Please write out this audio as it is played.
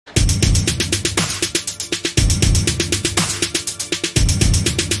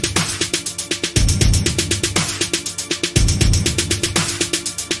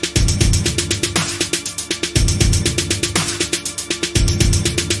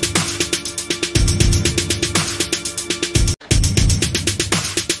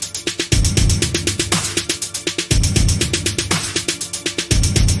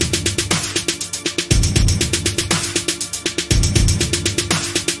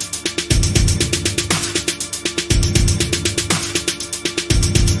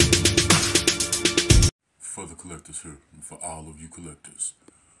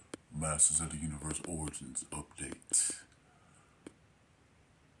Masters of the Universe Origins update.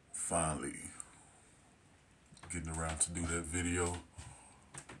 Finally getting around to do that video.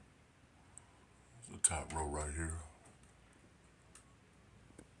 The top row right here.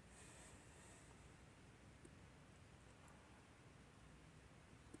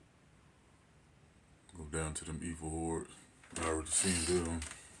 Go down to them evil hordes. I already seen them.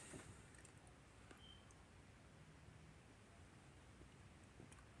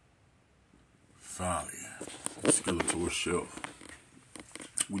 Finally, Skeletor shelf.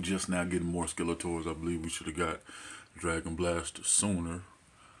 We just now getting more Skeletors. I believe we should have got Dragon Blast sooner.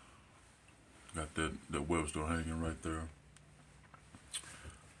 Got that web store hanging right there.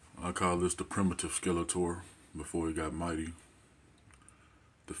 I call this the primitive Skeletor before he got mighty.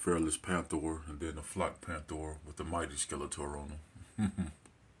 The Fearless Panther, and then the Flock Panther with the mighty Skeletor on him.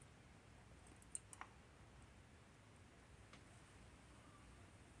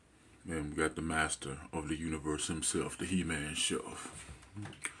 And we got the master of the universe himself, the He-Man shelf.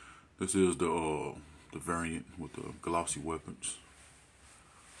 This is the variant with the glossy weapons.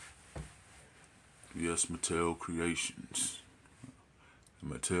 Yes, Mattel Creations.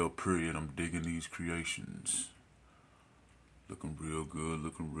 Mattel period, I'm digging these creations. Looking real good,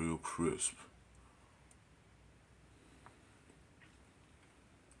 looking real crisp.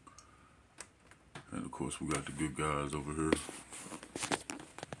 And of course we got the good guys over here.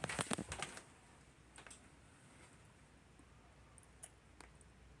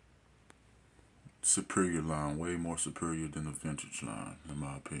 Superior line, way more superior than the vintage line, in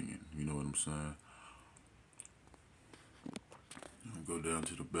my opinion. You know what I'm saying? Go down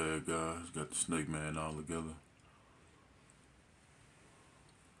to the bad guys. Got the Snake Man all together.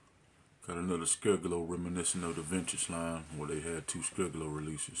 Got another Scareglow reminiscent of the vintage line where they had 2 Scareglow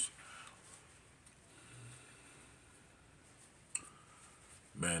releases.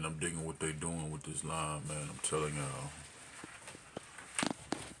 Man, I'm digging what they doing with this line, man. I'm telling y'all.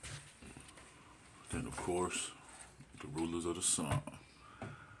 Then, of course, the Rulers of the Sun.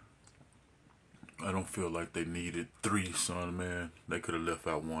 I don't feel like they needed 3 Sun Man. They could have left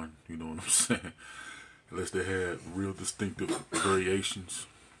out 1, you know what I'm saying? Unless they had real distinctive variations.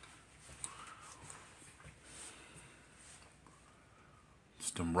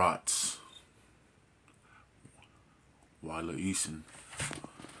 It's them Rots. Wyler Eason.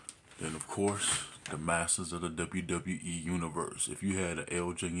 Then, of course, the Masters of the WWE Universe. If you had an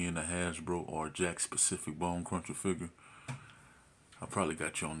LJN, a Hasbro, or a Jack specific Bone Cruncher figure, I probably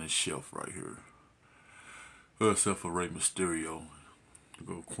got you on this shelf right here. Except for Rey Mysterio.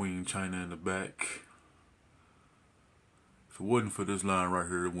 Go Queen China in the back. If it wasn't for this line right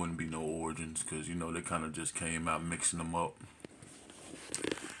here, it wouldn't be no Origins, because, you know, they kind of just came out mixing them up.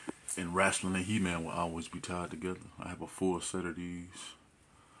 And Wrestling and He-Man will always be tied together. I have a full set of these.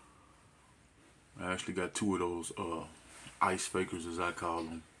 I actually got 2 of those ice fakers, as I call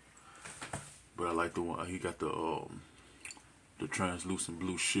them. But I like the one, he got the translucent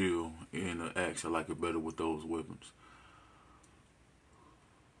blue shield and the axe. I like it better with those weapons.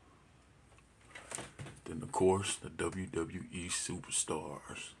 Then, of course, the WWE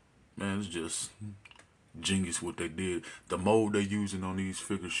Superstars. Man, it's just genius what they did. The mold they're using on these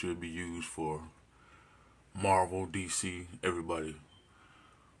figures should be used for Marvel, DC, everybody.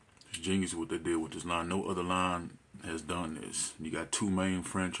 It's genius what they did with this line. No other line has done this. You got 2 main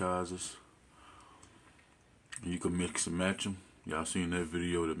franchises. You can mix and match them. Y'all seen that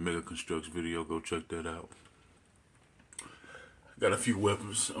video, the Mega Constructs video. Go check that out. Got a few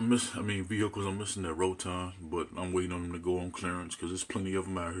weapons. Vehicles. I'm missing that Roton, but I'm waiting on them to go on clearance because there's plenty of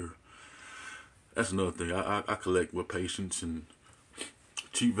them out here. That's another thing. I collect with patience and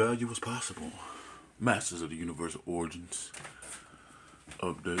cheap value as possible. Masters of the Universe Origins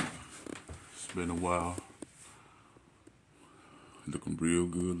update. It's been a while. Looking real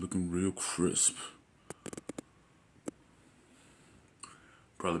good, looking real crisp.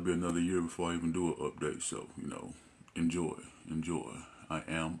 Probably be another year before I even do an update, so, you know, enjoy. I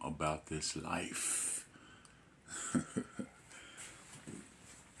am about this life.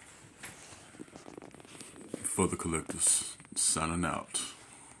 For the collectors, signing out.